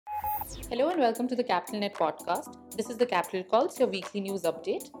Hello and welcome to the CapitalNet podcast. This is the Capital Calls, your weekly news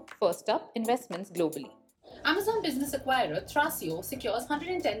update. First up, investments globally. Amazon business acquirer Thrasio secures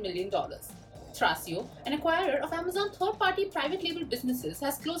 $110 million. Thrasio, an acquirer of Amazon third-party private label businesses,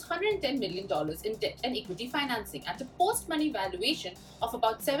 has closed $110 million in debt and equity financing at a post-money valuation of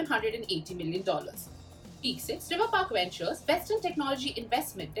about $780 million. Peak 6, River Park Ventures, Western Technology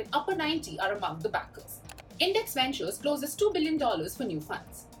Investment, and Upper 90 are among the backers. Index Ventures closes $2 billion for new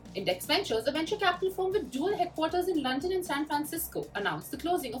funds. Index Ventures, a venture capital firm with dual headquarters in London and San Francisco, announced the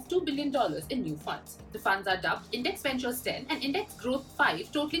closing of $2 billion in new funds. The funds are dubbed Index Ventures 10 and Index Growth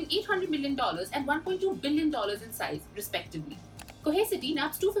 5, totaling $800 million and $1.2 billion in size, respectively. Cohesity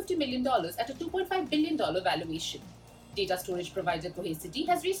naps $250 million at a $2.5 billion valuation. Data storage provider Cohesity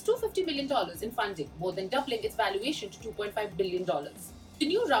has raised $250 million in funding, more than doubling its valuation to $2.5 billion. The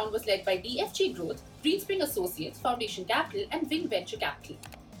new round was led by DFG Growth, Greenspring Associates, Foundation Capital, and Wing Venture Capital.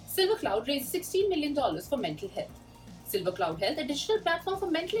 SilverCloud raised $16 million for mental health. SilverCloud Health, a digital platform for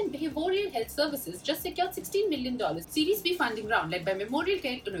mental and behavioral health services, just secured $16 million Series B funding round led by Memorial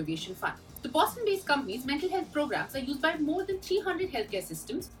Care Innovation Fund. The Boston-based company's mental health programs are used by more than 300 healthcare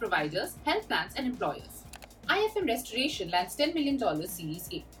systems, providers, health plans, and employers. IFM Restoration lands $10 million Series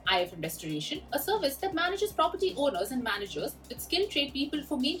A. IFM Restoration, a service that manages property owners and managers with skilled trade people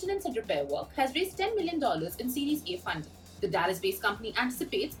for maintenance and repair work, has raised $10 million in Series A funding. The Dallas-based company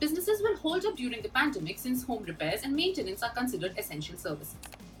anticipates businesses will hold up during the pandemic since home repairs and maintenance are considered essential services.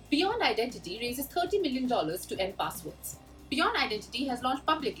 Beyond Identity raises $30 million to end passwords. Beyond Identity has launched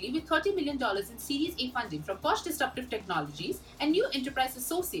publicly with $30 million in Series A funding from Koch Disruptive Technologies and New Enterprise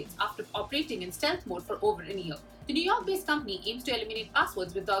Associates after operating in stealth mode for over a year. The New York-based company aims to eliminate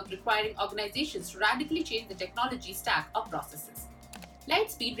passwords without requiring organizations to radically change the technology stack or processes.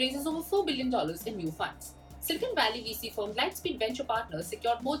 Lightspeed raises over $4 billion in new funds. Silicon Valley VC firm Lightspeed Venture Partners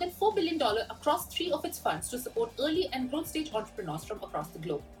secured more than $4 billion across 3 of its funds to support early and growth stage entrepreneurs from across the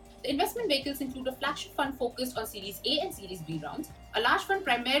globe. The investment vehicles include a flagship fund focused on Series A and Series B rounds, a large fund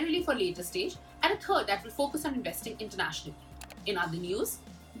primarily for later stage, and a third that will focus on investing internationally. In other news,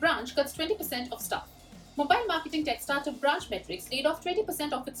 Branch cuts 20% of staff. Mobile marketing tech startup Branch Metrics laid off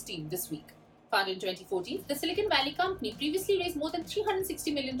 20% of its team this week. Founded in 2014, the Silicon Valley company previously raised more than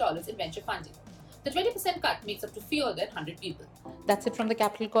 $360 million in venture funding. The 20% cut makes up to fewer than 100 people. That's it from the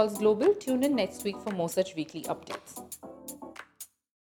Capital Calls Global. Tune in next week for more such weekly updates.